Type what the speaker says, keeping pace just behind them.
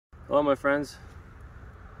Hello my friends,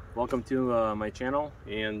 welcome to my channel,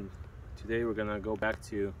 and today we're gonna go back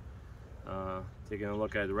to taking a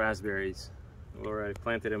look at raspberries where I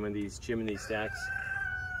planted them in these chimney stacks.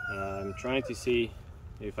 I'm trying to see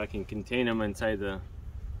if I can contain them inside the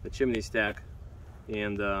chimney stack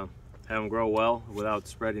and have them grow well without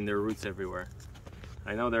spreading their roots everywhere.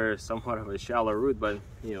 I know they're somewhat of a shallow root, but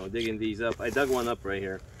you know, digging these up, I dug one up right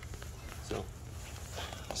here. So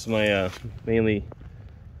this is my mainly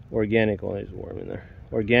organic, well, it's warm in there,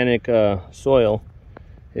 organic soil.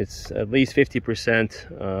 It's at least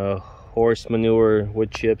 50% horse manure,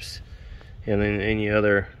 wood chips, and then any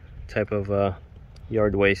other type of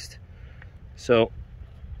yard waste. So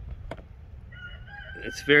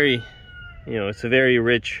it's very, you know, it's a very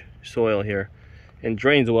rich soil here, and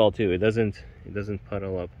drains well too. It doesn't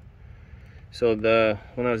puddle up. So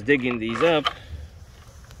when I was digging these up,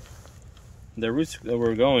 the roots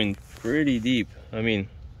were going pretty deep. I mean,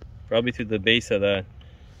 probably to the base of the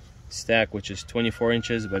stack, which is 24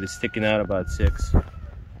 inches, but it's sticking out about 6.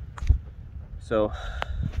 So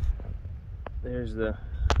there's the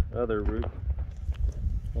other root.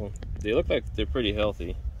 Well, they look like they're pretty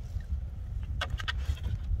healthy.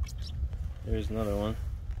 There's another one.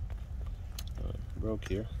 Broke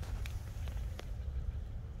here.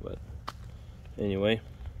 But anyway,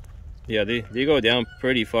 yeah, they go down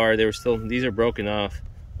pretty far. They were still, these are broken off,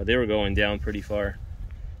 but they were going down pretty far.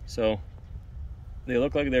 So they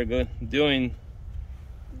look like they're good, doing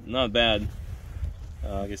not bad.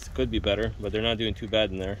 I guess it could be better, but they're not doing too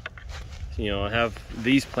bad in there. So, you know, I have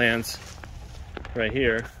these plants right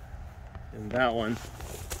here, and that one,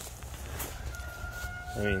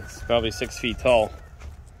 I mean, it's probably 6 feet tall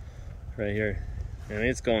right here, and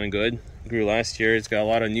it's going good. It grew last year. It's got a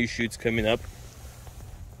lot of new shoots coming up.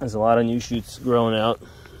 There's a lot of new shoots growing out.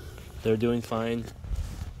 They're doing fine.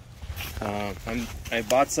 I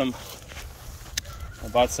bought some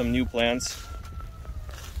new plants,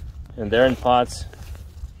 and they're in pots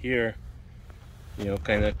here, you know,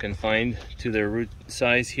 kind of confined to their root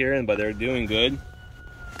size here, but they're doing good.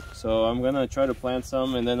 So I'm gonna try to plant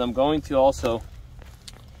some, and then I'm going to also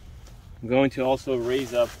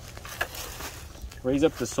raise up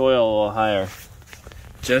the soil a little higher,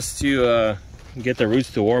 just to get the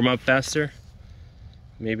roots to warm up faster.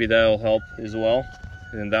 Maybe that'll help as well.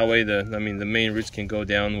 And that way the main roots can go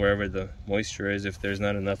down wherever the moisture is, if there's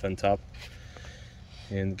not enough on top,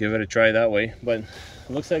 and give it a try that way. But it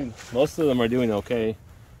looks like most of them are doing okay.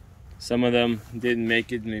 Some of them didn't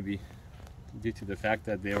make it, maybe due to the fact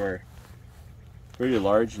that they were pretty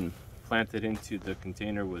large and planted into the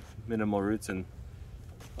container with minimal roots. And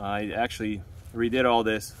I actually redid all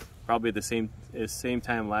this probably the same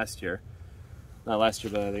time last year. Not last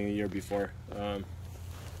year, but I think the year before.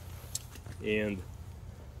 And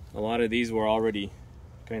a lot of these were already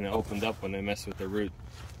kind of opened up when I messed with the root,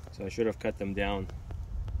 so I should have cut them down,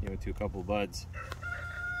 you know, to a couple buds.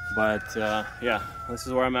 But yeah, this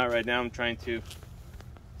is where I'm at right now. I'm trying to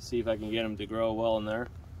see if I can get them to grow well in there,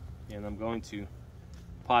 and I'm going to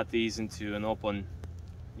pot these into an open,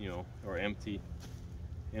 you know, or empty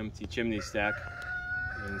chimney stack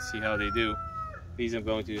and see how they do. These I'm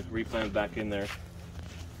going to replant back in there.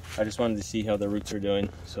 I just wanted to see how the roots are doing,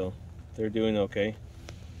 so they're doing okay,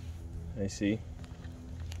 I see,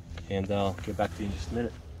 and I'll get back to you in just a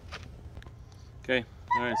minute. Okay,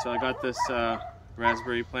 alright, so I got this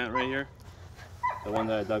raspberry plant right here, the one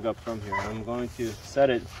that I dug up from here. I'm going to set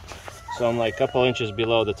it so I'm like a couple inches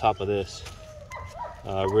below the top of this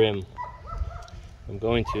rim. I'm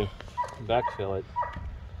going to backfill it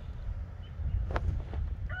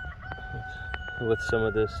with some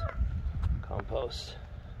of this compost,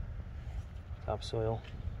 topsoil.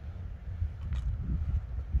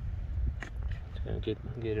 Gonna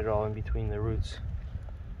get it all in between the roots.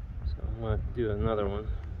 So I'm gonna do another one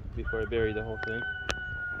before I bury the whole thing.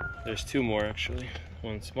 There's 2 more actually,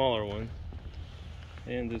 one smaller one,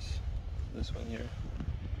 and this one here.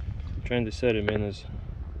 I'm trying to set him in as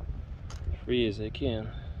free as I can.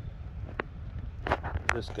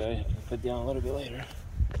 This guy I can put down a little bit later.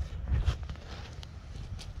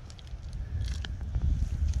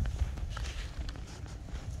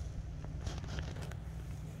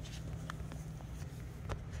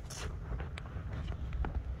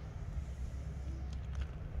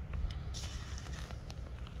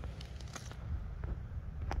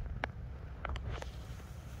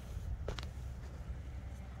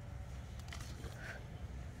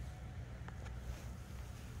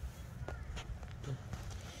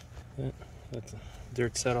 Let the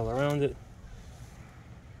dirt settle around it.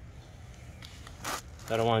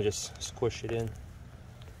 I don't want to just squish it in.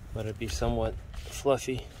 Let it be somewhat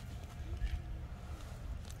fluffy.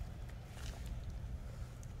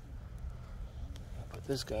 Put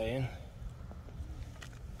this guy in.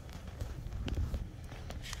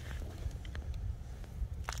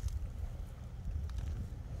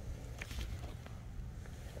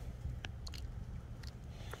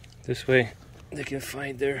 This way they can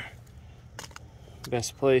find their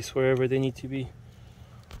best place wherever they need to be.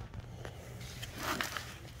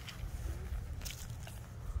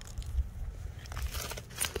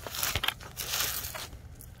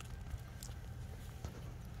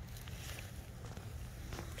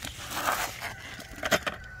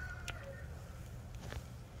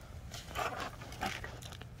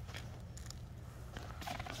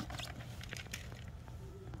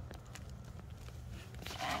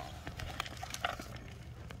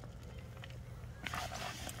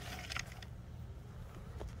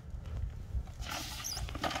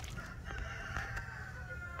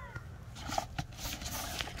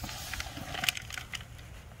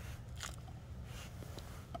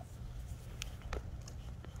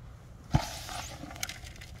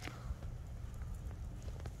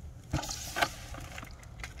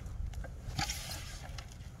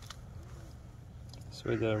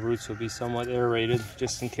 So the roots will be somewhat aerated,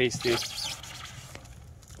 just in case they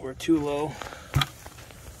were too low.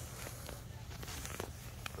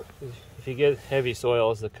 If you get heavy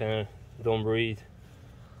soils that kind of don't breathe,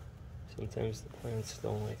 sometimes the plants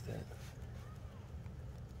don't like that.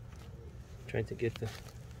 I'm trying to get the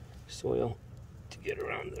soil to get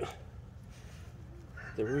around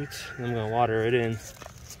the roots. And I'm gonna water it in.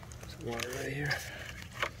 Some water right here,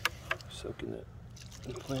 soaking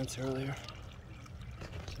the plants earlier.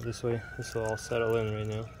 This way, this will all settle in right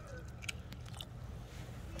now.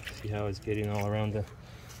 See how it's getting all around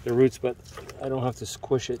the roots, but I don't have to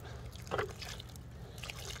squish it.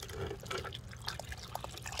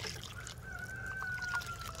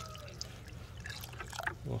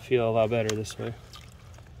 It'll feel a lot better this way.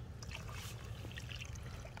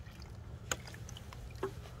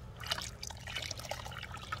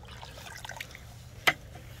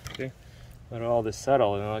 Okay, let all this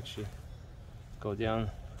settle and it'll actually go down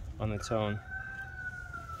on its own.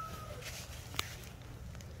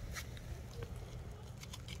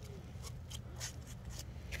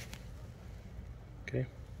 Okay.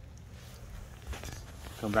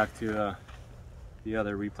 Come back to the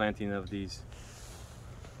other replanting of these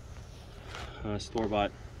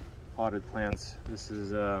store-bought potted plants. This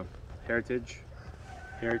is heritage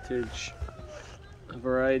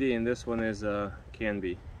variety, and this one is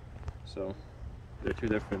Canby. So they're two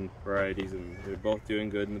different varieties, and they're both doing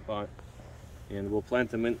good in the pot. And we'll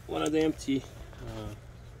plant them in one of the empty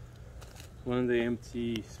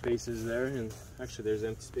spaces there. And actually, there's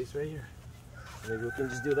empty space right here. Maybe we can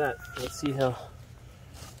just do that. Let's see how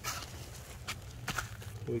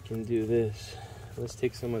we can do this. Let's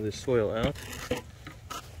take some of the soil out.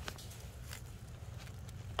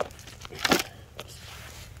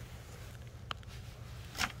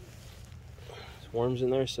 There's worms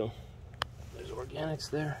in there, so organics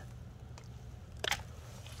there.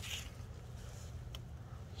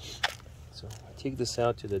 So I take this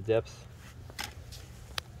out to the depth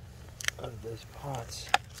of these pots.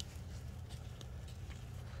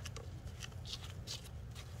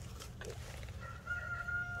 Okay.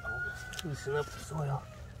 I'll loosen up the soil.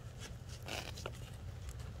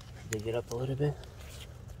 Dig it up a little bit.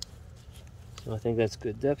 So I think that's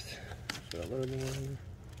good depth. Put a little bit more in there.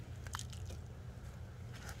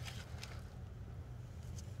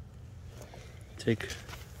 Take it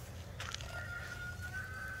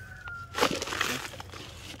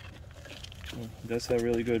does have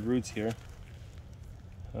really good roots here.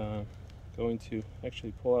 Going to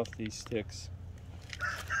actually pull off these sticks. Cut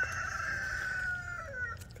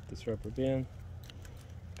this rubber band.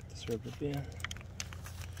 Cut this rubber band.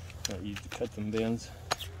 Not use to cut them bands.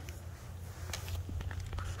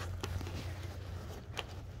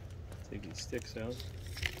 Take these sticks out.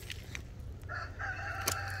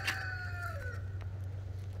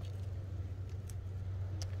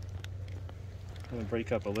 I'm going to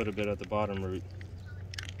break up a little bit at the bottom root.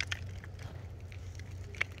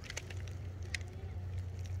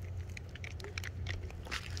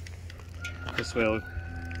 This way it'll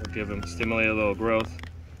give them, stimulate a little growth,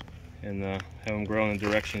 and have them grow in the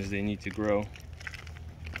directions they need to grow.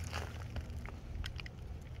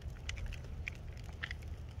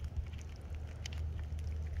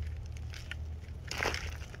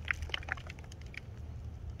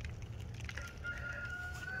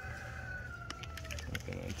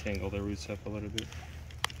 Tangle the roots up a little bit.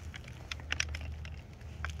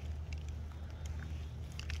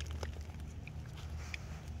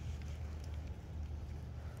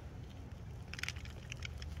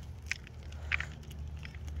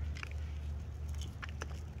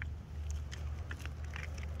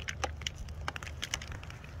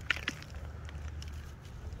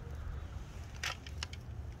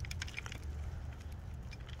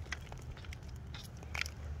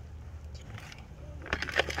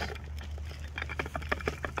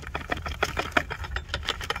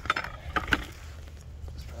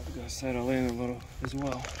 settle in a little as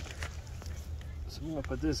well. So I'm gonna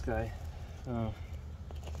put this guy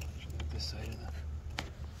this side of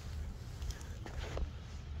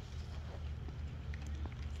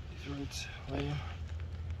these roots, lay them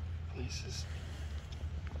places.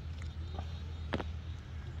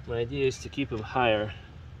 My idea is to keep them higher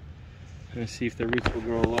and see if the roots will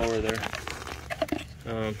grow lower there.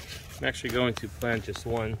 I'm actually going to plant just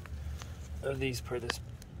one of these for this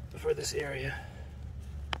area.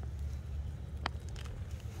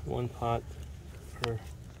 One pot per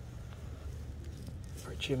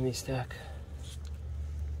chimney stack.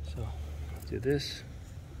 So I'll do this.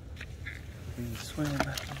 And swing it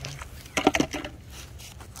back in.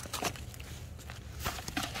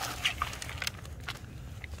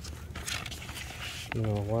 I'm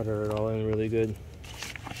gonna water it all in really good.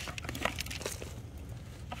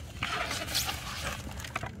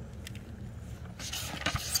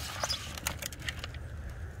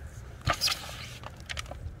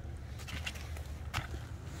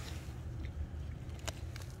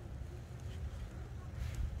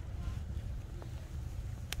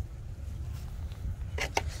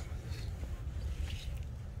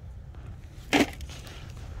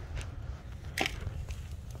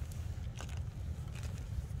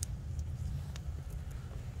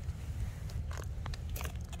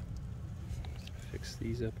 Fix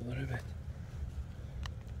these up a little bit.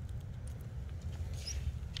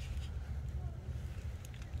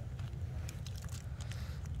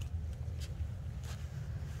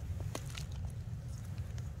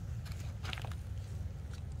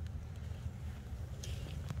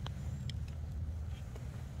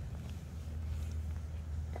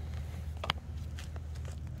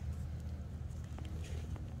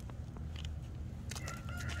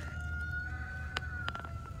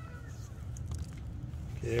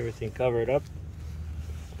 Get everything covered up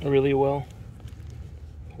really well.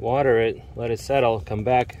 Water it, let it settle, come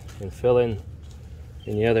back and fill in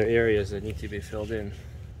the other areas that need to be filled in.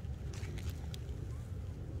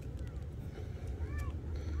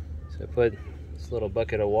 So I put this little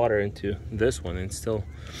bucket of water into this one and it's still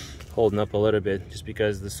holding up a little bit just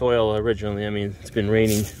because the soil originally, I mean, it's been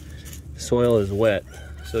raining, the soil is wet,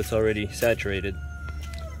 so it's already saturated.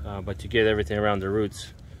 But to get everything around the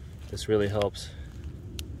roots, this really helps.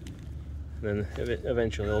 Then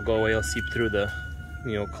eventually it'll go away, it'll seep through the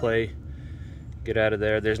clay, get out of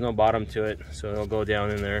there. There's no bottom to it, so it'll go down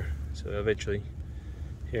in there. So eventually,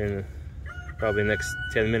 here in probably the next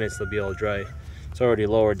 10 minutes, it'll be all dry. It's already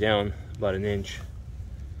lowered down about an inch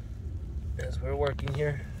as we're working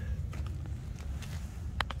here.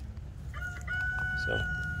 So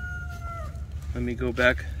let me go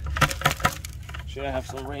back. Should I have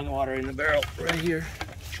some rainwater in the barrel right here?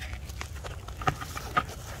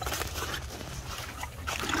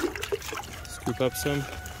 Scoop up some.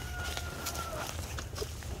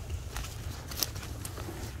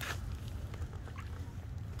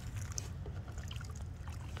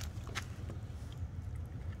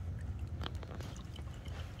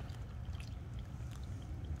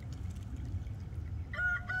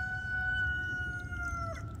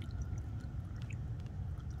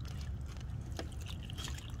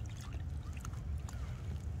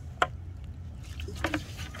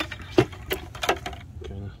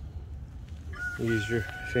 Use your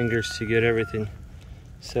fingers to get everything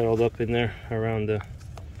settled up in there around the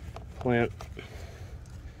plant,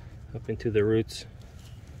 up into the roots.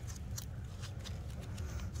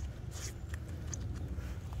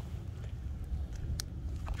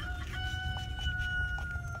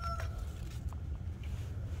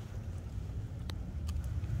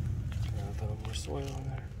 I'll put a little more soil in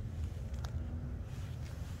there.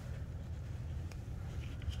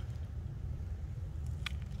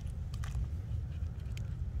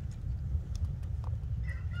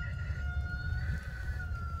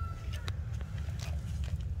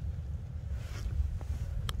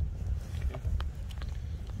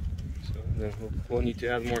 Then we'll need to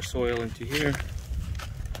add more soil into here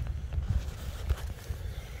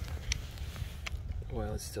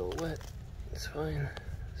while it's still wet. It's fine,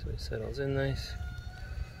 so it settles in nice.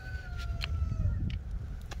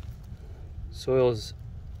 Soil is,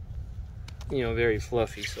 very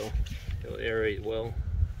fluffy, so it'll aerate well.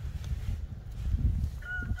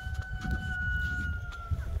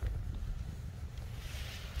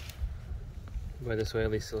 By this way, at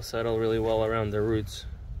least it'll settle really well around the roots.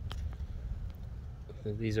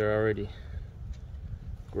 These are already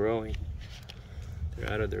growing.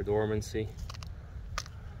 They're out of their dormancy,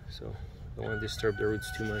 so don't want to disturb the roots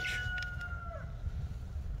too much.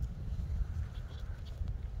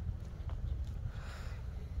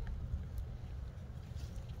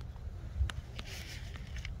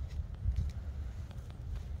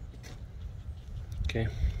 Okay.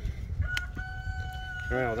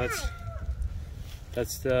 All right, well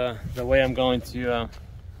that's the way I'm going to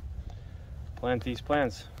plant these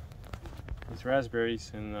plants, these raspberries,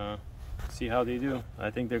 and see how they do. I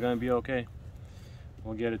think they're going to be okay.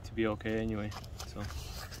 We'll get it to be okay anyway. So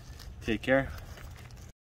take care.